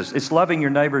justice? It's loving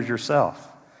your neighbor as yourself.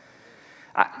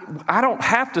 I don't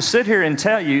have to sit here and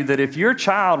tell you that if your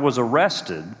child was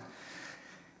arrested,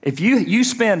 if you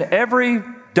spend every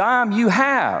dime you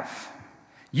have,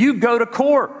 you go to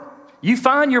court. You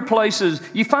find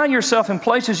yourself in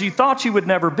places you thought you would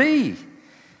never be.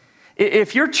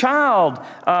 If your child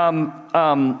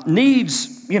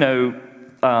needs,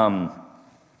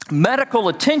 medical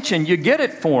attention, you get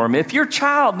it for him. If your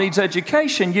child needs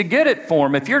education, you get it for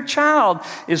him. If your child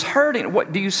is hurting,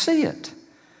 what do you see it?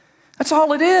 That's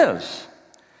all it is.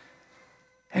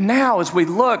 And now as we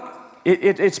look,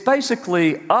 it's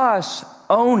basically us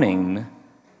owning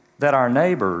that our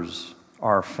neighbors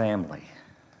are family.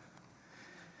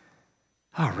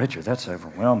 Oh, Richard, that's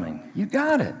overwhelming. You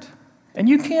got it. And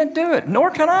you can't do it,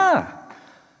 nor can I.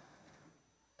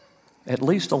 at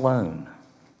least alone.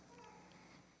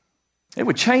 It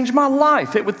would change my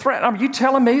life. It would threaten. Are you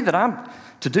telling me that I'm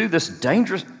to do this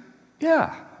dangerous?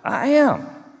 Yeah, I am.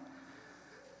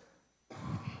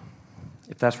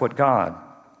 If that's what God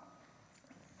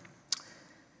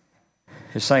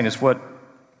is saying, it's what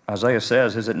Isaiah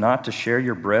says, is it not to share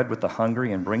your bread with the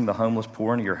hungry and bring the homeless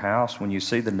poor into your house, when you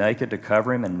see the naked to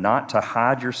cover him, and not to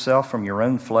hide yourself from your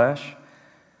own flesh?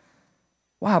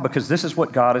 Why? Because this is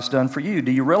what God has done for you.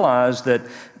 Do you realize that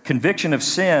conviction of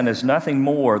sin is nothing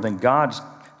more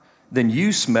than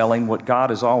you smelling what God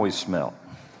has always smelled?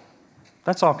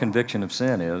 That's all conviction of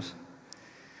sin is.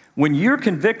 When you're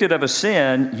convicted of a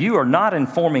sin, you are not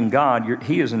informing God,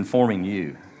 He is informing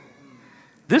you.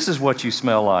 This is what you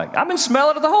smell like. I've been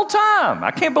smelling it the whole time.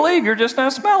 I can't believe you're just now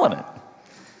smelling it.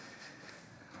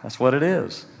 That's what it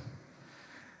is.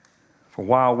 For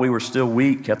while we were still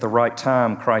weak, at the right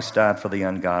time, Christ died for the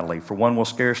ungodly. For one will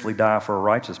scarcely die for a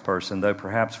righteous person, though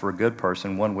perhaps for a good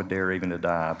person one would dare even to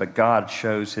die. But God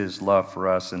shows His love for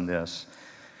us in this: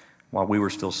 while we were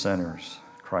still sinners,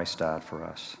 Christ died for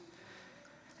us.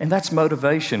 And that's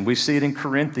motivation. We see it in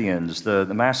Corinthians. The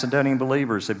Macedonian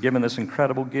believers have given this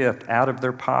incredible gift out of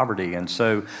their poverty. And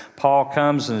so Paul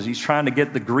comes and he's trying to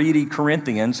get the greedy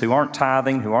Corinthians who aren't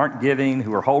tithing, who aren't giving,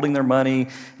 who are holding their money.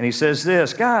 And he says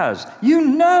this: guys, you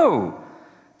know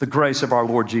the grace of our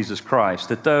Lord Jesus Christ,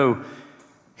 that though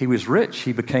He was rich,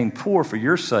 He became poor for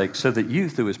your sake, so that you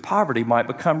through His poverty might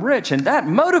become rich. And that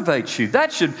motivates you.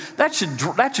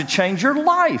 That should change your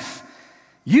life.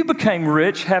 You became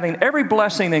rich, having every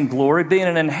blessing and glory, being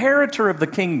an inheritor of the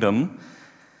kingdom.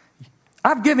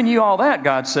 I've given you all that,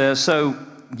 God says, so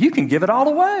you can give it all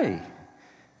away,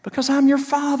 because I'm your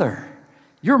Father.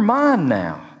 You're mine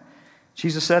now.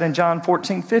 Jesus said in John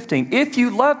 14:15, if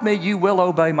you love me, you will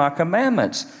obey my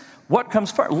commandments. What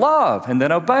comes first? Love and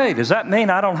then obey. Does that mean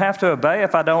I don't have to obey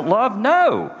if I don't love?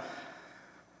 No.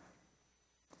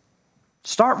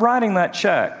 Start writing that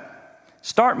check.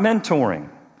 Start mentoring.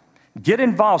 Get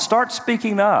involved. Start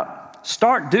speaking up.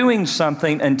 Start doing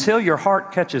something until your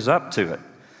heart catches up to it.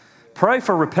 Pray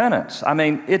for repentance. I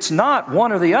mean, it's not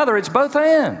one or the other. It's both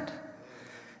and.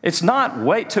 It's not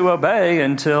wait to obey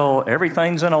until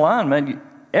everything's in alignment.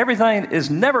 Everything is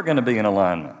never going to be in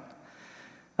alignment.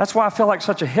 That's why I feel like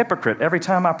such a hypocrite every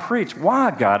time I preach.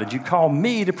 Why, God, did you call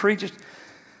me to preach? If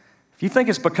you think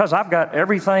it's because I've got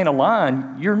everything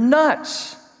aligned, you're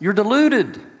nuts. You're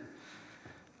deluded.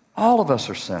 All of us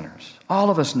are sinners. All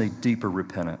of us need deeper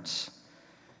repentance.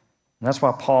 And that's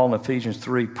why Paul in Ephesians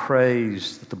 3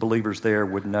 prays that the believers there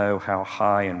would know how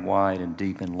high and wide and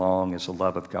deep and long is the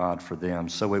love of God for them,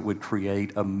 so it would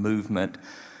create a movement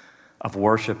of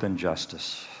worship and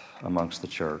justice amongst the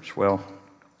church. Well,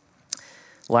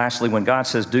 lastly, when God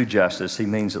says do justice, He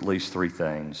means at least three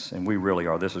things, and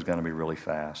this is going to be really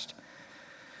fast.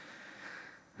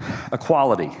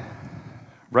 Equality,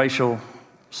 racial,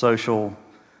 social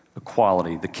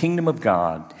equality. The kingdom of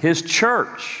God, His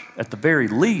church, at the very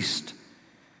least,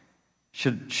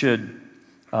 should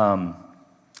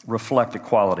reflect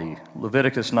equality.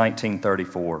 Leviticus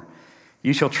 19:34.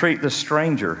 You shall treat the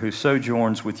stranger who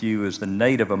sojourns with you as the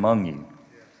native among you,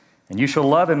 and you shall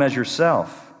love him as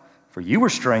yourself, for you were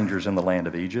strangers in the land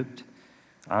of Egypt.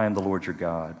 I am the Lord your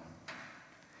God.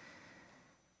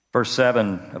 Verse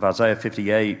 7 of Isaiah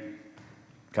 58,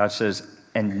 God says,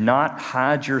 and not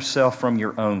hide yourself from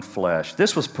your own flesh.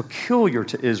 This was peculiar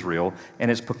to Israel, and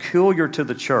it's peculiar to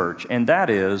the church, and that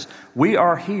is, we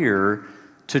are here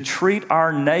to treat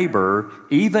our neighbor,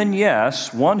 even,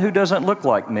 yes, one who doesn't look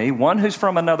like me, one who's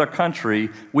from another country,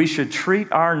 we should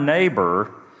treat our neighbor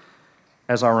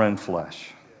as our own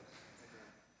flesh.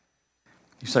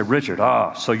 You say, Richard,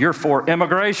 so you're for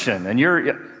immigration, and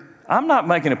I'm not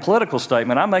making a political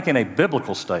statement, I'm making a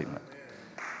biblical statement.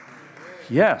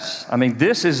 Yes, I mean,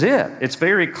 this is it. It's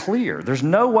very clear. There's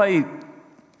no way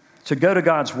to go to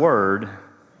God's Word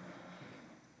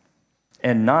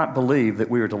and not believe that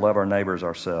we are to love our neighbors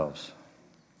ourselves.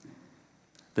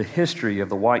 The history of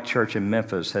the white church in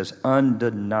Memphis has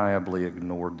undeniably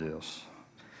ignored this.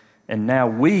 And now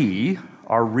we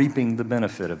are reaping the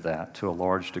benefit of that to a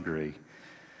large degree.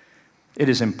 It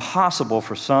is impossible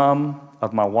for some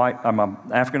of my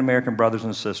African-American brothers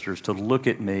and sisters to look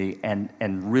at me and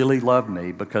really love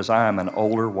me because I am an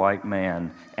older white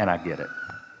man, and I get it.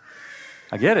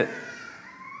 I get it.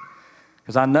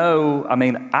 Because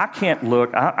I can't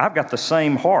look, I've got the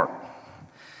same heart.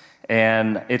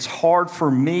 And it's hard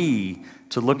for me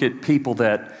to look at people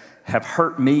that have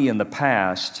hurt me in the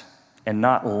past and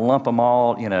not lump them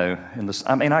all, in this.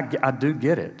 I do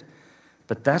get it.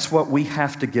 But that's what we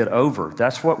have to get over.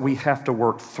 That's what we have to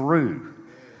work through.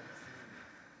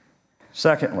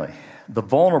 Secondly, The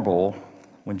vulnerable,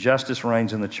 when justice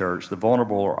reigns in the church, the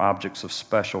vulnerable are objects of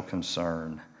special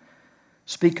concern.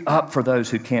 Speak up for those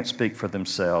who can't speak for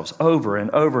themselves. Over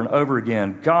and over and over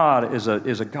again, God is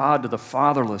a God to the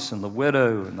fatherless and the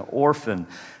widow and the orphan.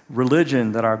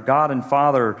 Religion that our God and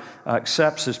Father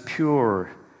accepts as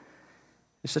pure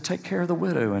is to take care of the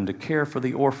widow and to care for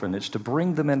the orphan. It's to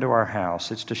bring them into our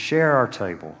house. It's to share our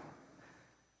table.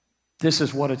 This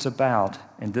is what it's about,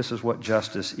 and this is what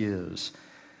justice is.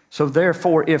 So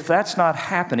therefore, if that's not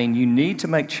happening, you need to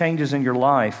make changes in your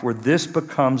life where this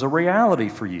becomes a reality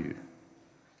for you.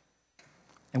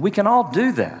 And we can all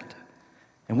do that.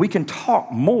 And we can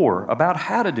talk more about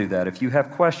how to do that if you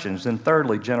have questions. And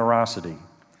thirdly, generosity.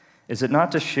 Is it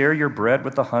not to share your bread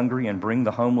with the hungry and bring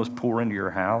the homeless poor into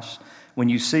your house? When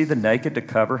you see the naked, to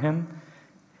cover him?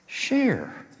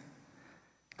 Share.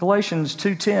 Galatians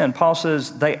 2:10, Paul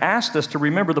says, they asked us to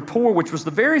remember the poor, which was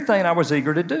the very thing I was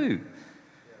eager to do.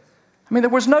 I mean, there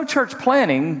was no church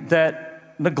planning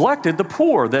that neglected the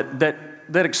poor,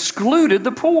 that excluded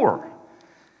the poor.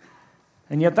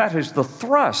 And yet that is the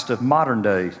thrust of modern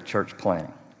day church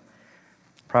planning.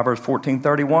 Proverbs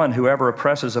 14:31, whoever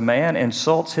oppresses a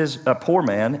poor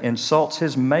man insults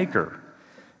his maker.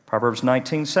 Proverbs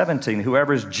 19:17,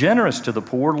 whoever is generous to the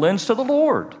poor lends to the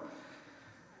Lord.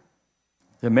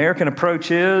 The American approach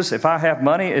is, if I have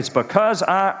money, it's because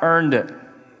I earned it.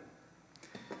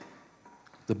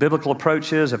 The biblical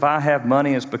approach is, if I have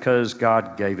money, it's because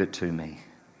God gave it to me.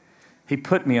 He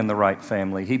put me in the right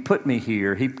family. He put me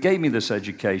here. He gave me this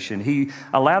education. He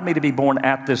allowed me to be born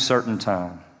at this certain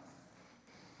time.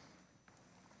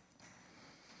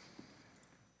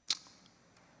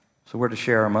 So we're to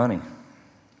share our money.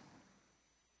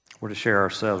 We're to share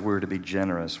ourselves. We're to be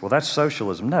generous. Well, that's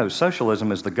socialism. No,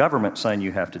 socialism is the government saying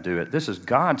you have to do it. This is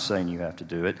God saying you have to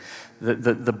do it.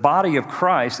 The body of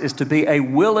Christ is to be a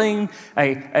willing,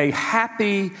 a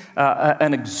happy,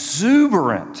 an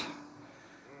exuberant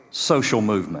social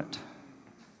movement.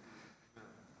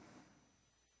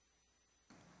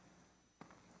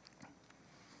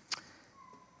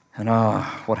 And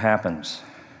what happens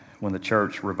when the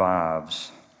church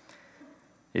revives?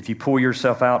 If you pour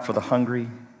yourself out for the hungry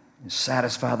and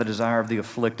satisfy the desire of the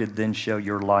afflicted, then shall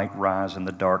your light rise in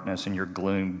the darkness and your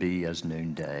gloom be as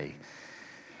noonday.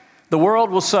 The world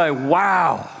will say,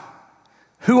 wow,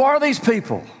 who are these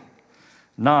people?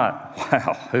 Not,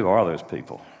 wow, who are those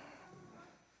people?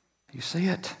 You see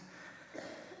it?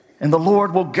 And the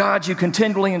Lord will guide you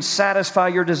continually and satisfy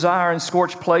your desire in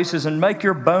scorched places and make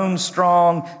your bones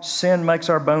strong. Sin makes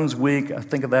our bones weak. I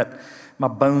think of that, my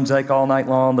bones ache all night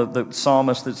long, the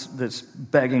psalmist that's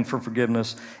begging for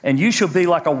forgiveness. And you shall be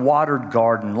like a watered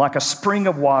garden, like a spring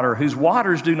of water whose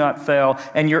waters do not fail,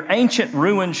 and your ancient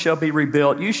ruins shall be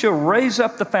rebuilt. You shall raise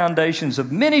up the foundations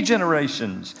of many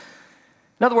generations.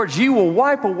 In other words, you will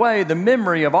wipe away the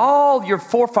memory of all your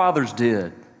forefathers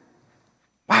did.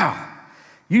 Wow.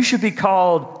 You should be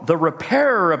called the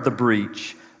repairer of the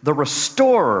breach, the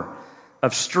restorer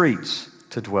of streets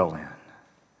to dwell in.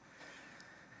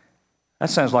 That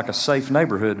sounds like a safe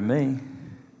neighborhood to me.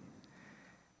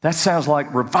 That sounds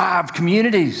like revived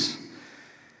communities.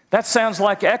 That sounds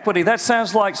like equity. That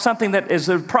sounds like something that is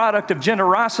a product of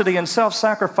generosity and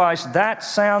self-sacrifice. That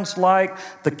sounds like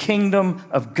the kingdom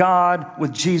of God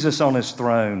with Jesus on his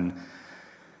throne.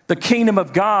 The kingdom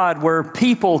of God where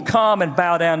people come and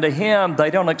bow down to him.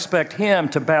 They don't expect him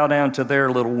to bow down to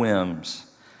their little whims.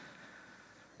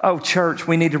 Oh, church,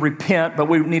 we need to repent, but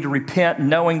we need to repent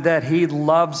knowing that he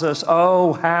loves us.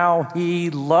 Oh, how he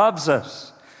loves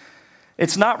us.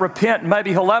 It's not repent,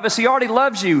 maybe he'll love us. He already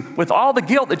loves you with all the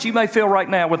guilt that you may feel right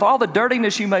now, with all the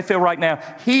dirtiness you may feel right now.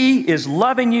 He is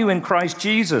loving you in Christ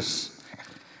Jesus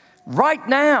right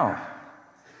now.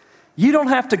 You don't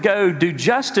have to go do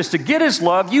justice to get his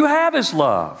love. You have his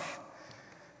love.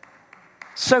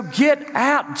 So get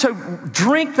out. So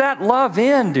drink that love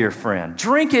in, dear friend.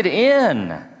 Drink it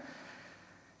in.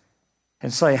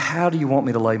 And say, how do you want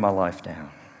me to lay my life down?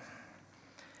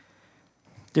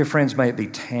 Dear friends, may it be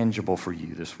tangible for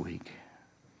you this week.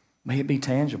 May it be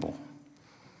tangible.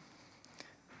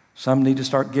 Some need to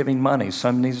start giving money.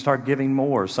 Some need to start giving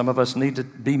more. Some of us need to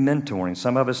be mentoring.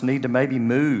 Some of us need to maybe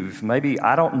move. Maybe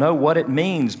I don't know what it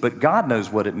means, but God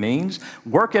knows what it means.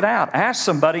 Work it out. Ask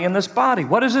somebody in this body,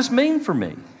 what does this mean for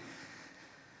me?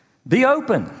 Be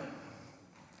open.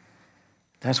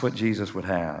 That's what Jesus would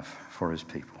have for his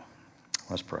people.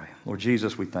 Let's pray. Lord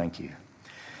Jesus, we thank you.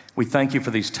 We thank you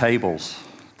for these tables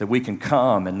that we can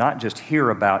come and not just hear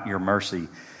about your mercy,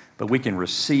 but we can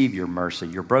receive your mercy,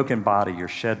 your broken body, your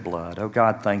shed blood. Oh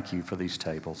God, thank you for these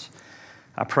tables.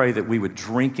 I pray that we would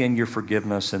drink in your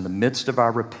forgiveness in the midst of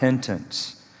our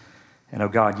repentance And, oh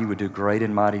God, you would do great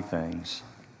and mighty things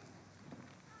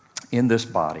in this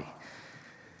body.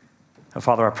 Oh,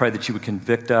 Father, I pray that you would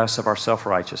convict us of our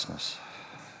self-righteousness.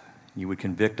 You would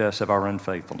convict us of our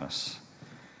unfaithfulness.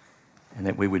 And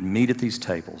that we would meet at these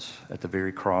tables at the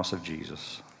very cross of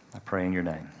Jesus. I pray in your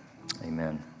name.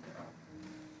 Amen.